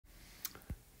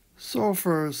So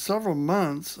for several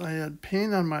months, I had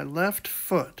pain on my left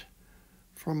foot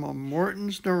from a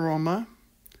Morton's neuroma,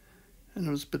 and it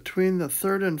was between the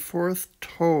third and fourth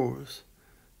toes,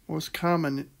 most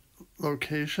common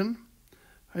location.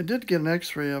 I did get an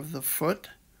x-ray of the foot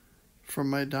from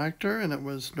my doctor, and it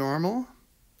was normal.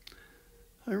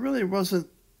 I really wasn't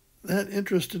that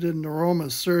interested in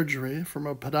neuroma surgery from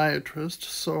a podiatrist,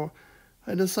 so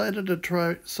I decided to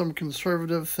try some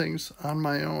conservative things on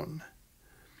my own.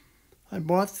 I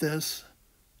bought this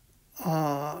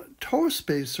toe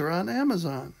spacer on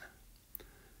Amazon,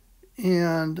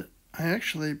 and I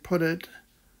actually put it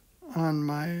on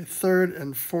my third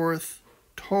and fourth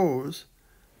toes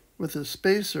with a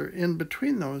spacer in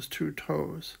between those two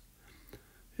toes.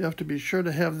 You have to be sure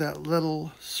to have that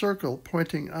little circle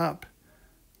pointing up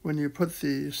when you put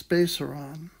the spacer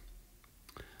on.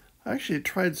 I actually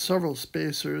tried several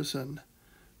spacers, and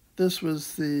this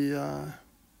was the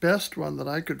best one that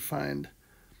I could find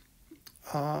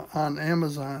on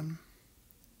Amazon.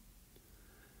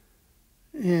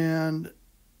 And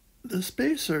the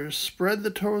spacer spread the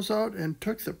toes out and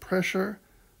took the pressure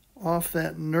off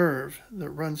that nerve that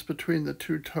runs between the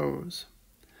two toes.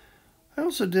 I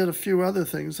also did a few other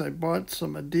things. I bought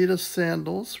some Adidas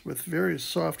sandals with very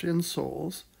soft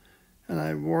insoles, and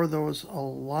I wore those a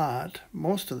lot,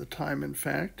 most of the time in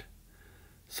fact.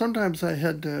 Sometimes I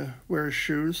had to wear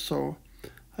shoes, so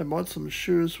I bought some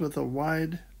shoes with a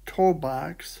wide toe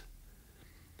box.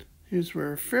 These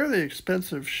were fairly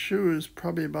expensive shoes,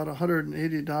 probably about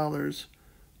 $180.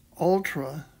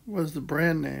 Ultra was the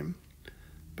brand name,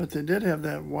 but they did have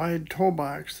that wide toe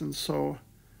box, and so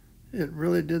it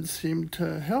really did seem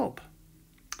to help.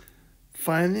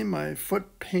 Finally, my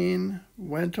foot pain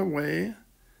went away.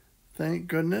 Thank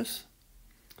goodness.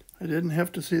 I didn't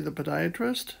have to see the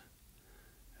podiatrist,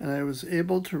 and I was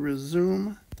able to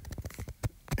resume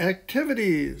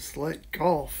activities like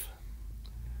golf.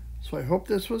 So I hope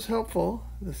this was helpful.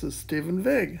 This is Stephen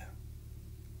Vig.